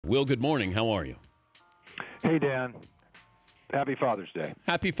Will, good morning. How are you? Hey, Dan. Happy Father's Day.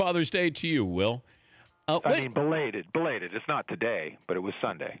 Happy Father's Day to you, Will. I mean, belated. It's not today, but it was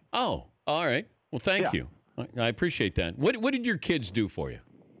Sunday. Oh, all right. Well, thank you. I appreciate that. What did your kids do for you?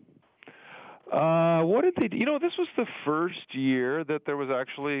 What did they do? You know, this was the first year that there was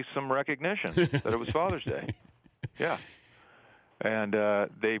actually some recognition that it was Father's Day. Yeah. And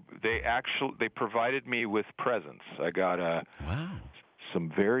they provided me with presents. I got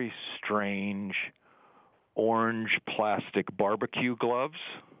some very strange orange plastic barbecue gloves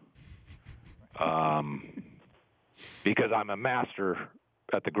because I'm a master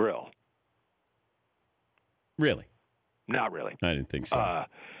at the grill. Really? Not really. I didn't think so.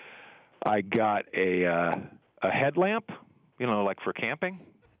 I got a headlamp, like for camping,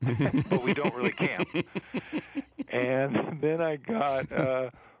 but we don't really camp. And then I got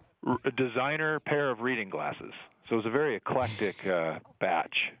a designer pair of reading glasses. So it was a very eclectic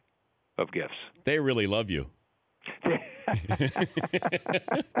batch of gifts. They really love you.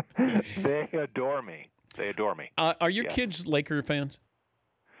 They adore me. Are your kids Laker fans?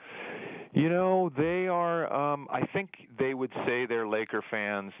 They are. I think they would say they're Laker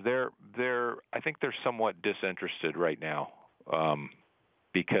fans. I think they're somewhat disinterested right now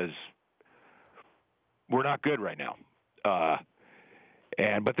because we're not good right now.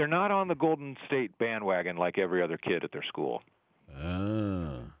 But they're not on the Golden State bandwagon like every other kid at their school.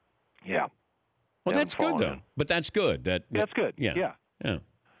 Yeah. Well, that's good though. But that's good. That's good. Yeah.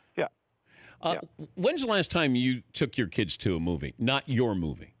 Yeah. When's the last time you took your kids to a movie? Not your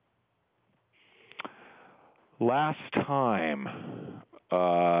movie. Last time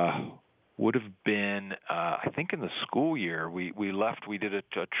would have been, I think, in the school year. We left. We did a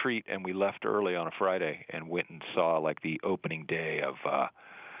treat, and we left early on a Friday and went and saw like the opening day of a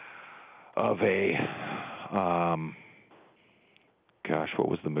what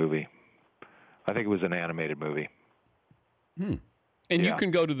was the movie? I think it was an animated movie. And you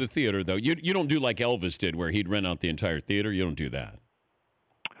can go to the theater though. You don't do like Elvis did, where he'd rent out the entire theater. You don't do that.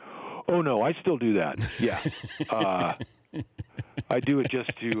 Oh no, I still do that. Yeah, I do it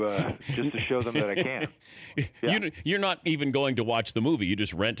just to show them that I can. Yeah. You're not even going to watch the movie. You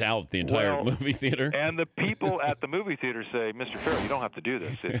just rent out the entire movie theater. And the people at the movie theater say, "Mr. Ferrell, you don't have to do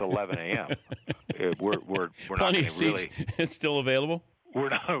this. It's 11 a.m. We're not Plenty going of seats. It's still available. We're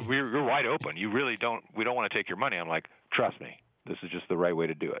not. We're wide open. You really don't. We don't want to take your money." I'm like, "Trust me, this is just the right way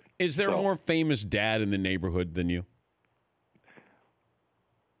to do it." Is there a more famous dad in the neighborhood than you?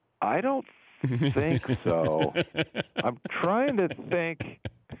 I don't think so. I'm trying to think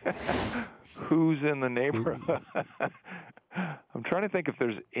who's in the neighborhood. I'm trying to think if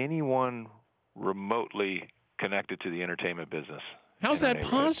there's anyone remotely connected to the entertainment business. How's that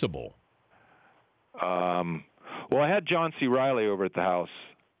possible? Well, I had John C. Reilly over at the house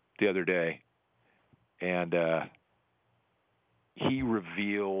the other day, and he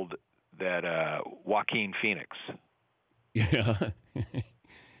revealed that Joaquin Phoenix. Yeah.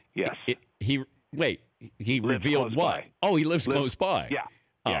 Yes. He revealed what? By. Oh, he lives close by. Yeah.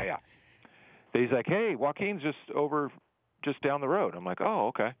 Oh. Yeah. He's like, "Hey, Joaquin's just down the road." I'm like, "Oh,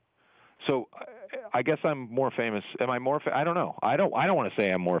 okay." So I guess I'm more famous. Am I more? I don't know. I don't want to say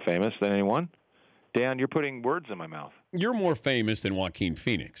I'm more famous than anyone. Dan, you're putting words in my mouth. You're more famous than Joaquin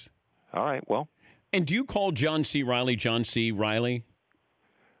Phoenix. All right. Well. And do you call John C. Reilly John C. Reilly?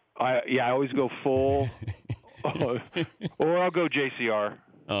 I always go full, or I'll go JCR.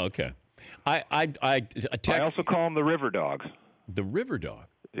 Oh, okay. I also call him the River Dog. The River Dog.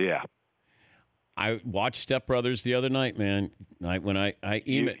 Yeah. I watched Step Brothers the other night, man. When I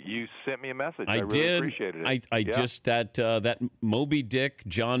emailed you sent me a message. I really did. Appreciated it. I just that Moby Dick,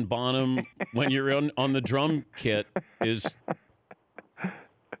 John Bonham, when you're on the drum kit is.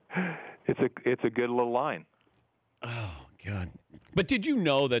 It's a good little line. Oh God! But did you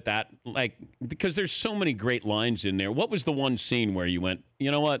know that because there's so many great lines in there? What was the one scene where you went, you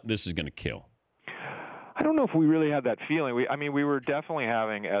know what, this is going to kill? I don't know if we really had that feeling. We were definitely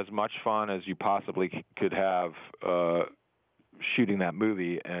having as much fun as you possibly could have shooting that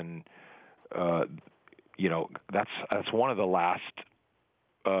movie, and that's one of the last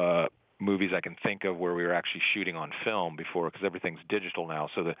movies I can think of where we were actually shooting on film before, because everything's digital now.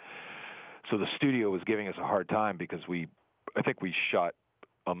 So the studio was giving us a hard time because I think we shot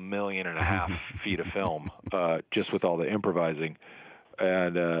 1.5 million feet of film just with all the improvising,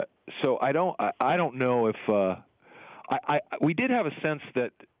 and so I don't know if we did have a sense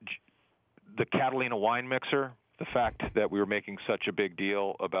that the Catalina wine mixer, the fact that we were making such a big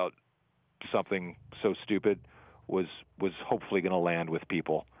deal about something so stupid, was hopefully going to land with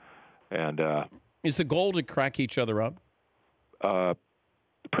people. And is the goal to crack each other up?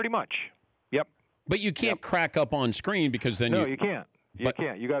 Pretty much. Yep. But you can't crack up on screen because then you can't. You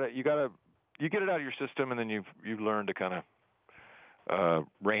can't. You get it out of your system, and then you learn to kind of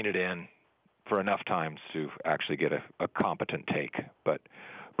rein it in for enough times to actually get a competent take. But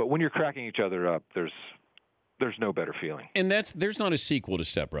when you're cracking each other up, there's no better feeling. And there's not a sequel to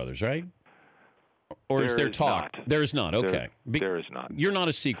Step Brothers, right? Or is there talk? Not. There is not. Okay. There is not. You're not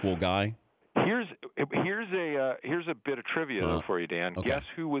a sequel guy. Here's a bit of trivia though for you, Dan. Okay. Guess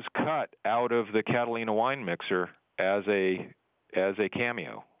who was cut out of the Catalina wine mixer as a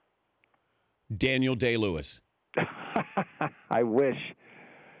cameo? Daniel Day-Lewis. I wish.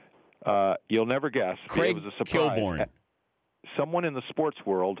 You'll never guess. Craig it was a surprise. Kilborn. Someone in the sports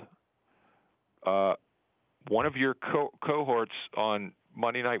world. One of your cohorts on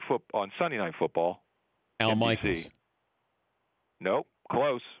Sunday Night Football. Al NBC. Michaels. Nope.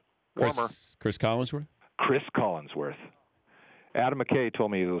 Close. Warmer. Chris Collinsworth? Chris Collinsworth. Adam McKay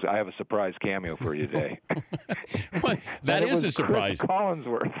told me I have a surprise cameo for you today. That is a surprise. Chris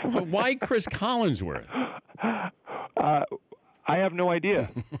Collinsworth. Why Chris Collinsworth? I have no idea.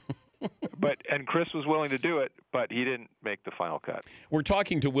 And Chris was willing to do it, but he didn't make the final cut. We're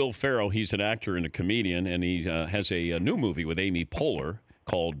talking to Will Ferrell. He's an actor and a comedian, and he has a new movie with Amy Poehler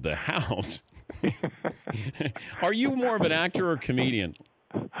called The House. Are you more of an actor or comedian?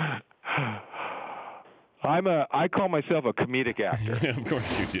 I call myself a comedic actor. Of course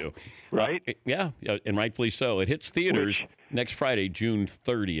you do. Right? Yeah, and rightfully so. It hits theaters next Friday, June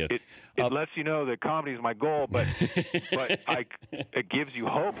 30th. It lets you know that comedy is my goal, but it gives you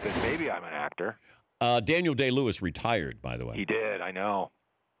hope that maybe I'm an actor. Daniel Day-Lewis retired, by the way. He did, I know.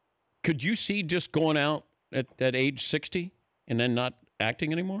 Could you see just going out at age 60 and then not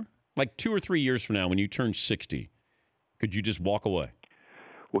acting anymore? Like 2 or 3 years from now, when you turn 60, could you just walk away?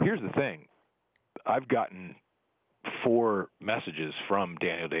 Well, here's the thing. I've gotten 4 messages from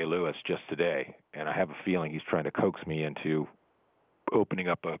Daniel Day-Lewis just today, and I have a feeling he's trying to coax me into opening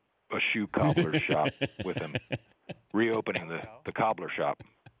up a shoe cobbler shop with him, reopening the cobbler shop.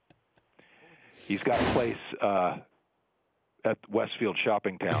 He's got a place at Westfield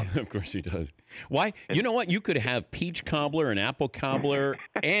Shopping Town. Of course he does. Why? You know what? You could have peach cobbler and apple cobbler,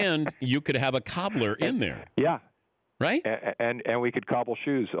 and you could have a cobbler in there. Yeah. Right? And we could cobble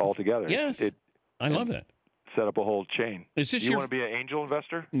shoes all together. Yes. I love that. Set up a whole chain. Is this you want to be an angel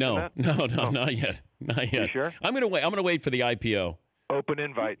investor? No, not yet. Not yet. You sure? I'm going to wait. I'm going to wait for the IPO. Open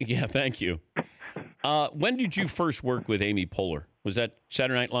invite. Yeah, thank you. When did you first work with Amy Poehler? Was that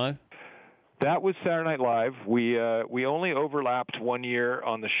Saturday Night Live? That was Saturday Night Live. We only overlapped 1 year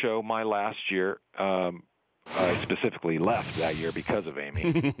on the show. My last year, I specifically left that year because of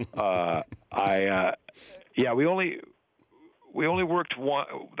Amy. We only worked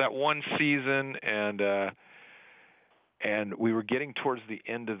that one season, and we were getting towards the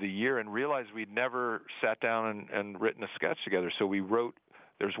end of the year and realized we'd never sat down and written a sketch together. So we wrote.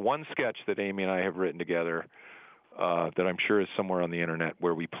 There's one sketch that Amy and I have written together that I'm sure is somewhere on the internet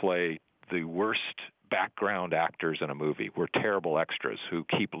where we play the worst background actors in a movie. We're terrible extras who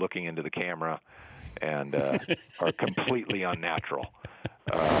keep looking into the camera and are completely unnatural.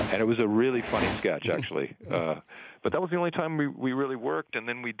 And it was a really funny sketch, actually. But that was the only time we really worked. And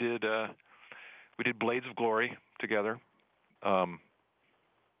then we did Blades of Glory together,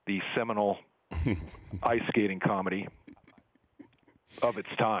 the seminal ice skating comedy of its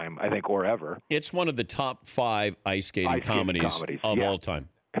time, I think, or ever. It's one of the top 5 ice skating comedies of all time.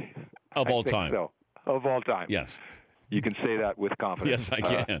 Of all time. So. Of all time. Yes. You can say that with confidence. Yes, I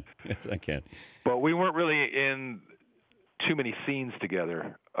can. Yes, I can. But we weren't really in too many scenes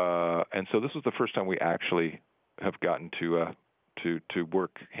together, and so this was the first time we actually have gotten to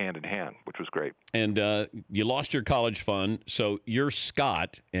work hand in hand, which was great. And you lost your college fund, so you're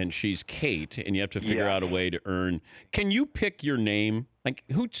Scott and she's Kate, and you have to figure out a way to earn. Can you pick your name? Like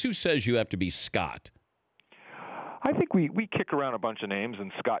who says you have to be Scott? I think we kick around a bunch of names,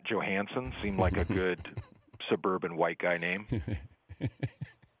 and Scott Johansson seemed like a good suburban white guy name.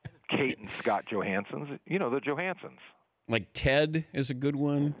 Kate and Scott Johanssons, the Johanssons. Like Ted is a good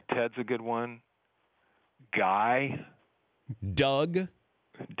one. Ted's a good one. Guy. Doug.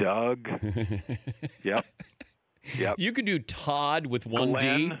 Yep. You could do Todd with one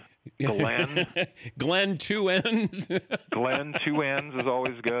D. Glenn. Glenn 2 N's. Glenn 2 N's is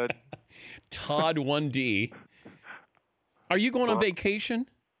always good. Todd 1D. Are you going on vacation?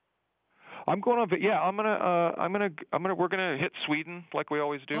 I'm going on. Yeah, we're gonna hit Sweden like we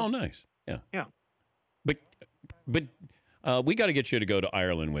always do. Oh, nice. Yeah. Yeah. But we got to get you to go to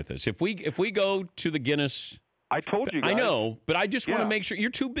Ireland with us. If we go to the Guinness I told you guys. I know, but I just want to Yeah. make sure you're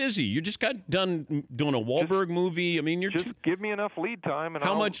too busy. You just got done doing a Wahlberg movie. I mean, you're Just too. give me enough lead time. And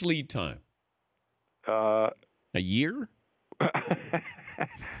How I'll, much lead time? A year?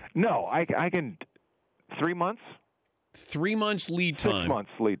 No, I can 3 months. 3 months lead time. 6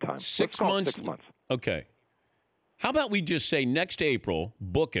 months lead time. 6 Let's call it months. 6 months. Okay. How about we just say next April,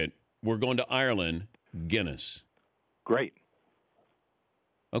 book it. We're going to Ireland, Guinness. Great.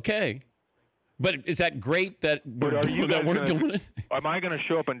 Okay. But is that great that But are you guys we're doing it? Am I going to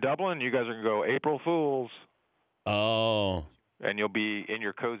show up in Dublin? You guys are going to go April Fools, Oh. and you'll be in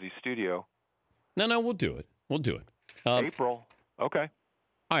your cozy studio. No, we'll do it. We'll do it. April. Okay.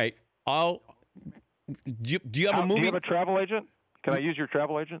 All right. Do you have a movie? Do you have a travel agent? Can I use your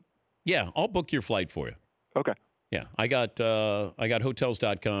travel agent? Yeah, I'll book your flight for you. Okay. Yeah, I got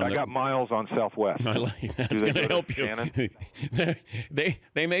hotels.com. I got miles on Southwest. That's going to help you.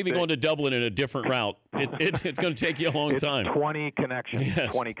 they may be going to Dublin in a different route. It's going to take you a long time. 20 connections.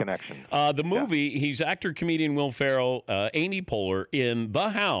 Yes. 20 connections. The movie, he's actor, comedian Will Ferrell, Amy Poehler in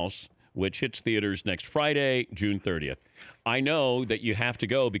The House, which hits theaters next Friday, June 30th. I know that you have to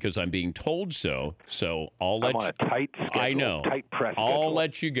go because I'm being told so. So I'll let I'm on a tight schedule. I know. Tight press I'll schedule.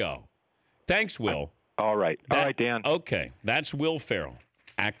 let you go. Thanks, Will. All right. All right, Dan. Okay. That's Will Ferrell,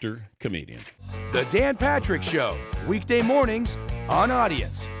 actor, comedian. The Dan Patrick Show, weekday mornings on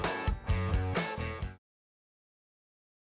Audience.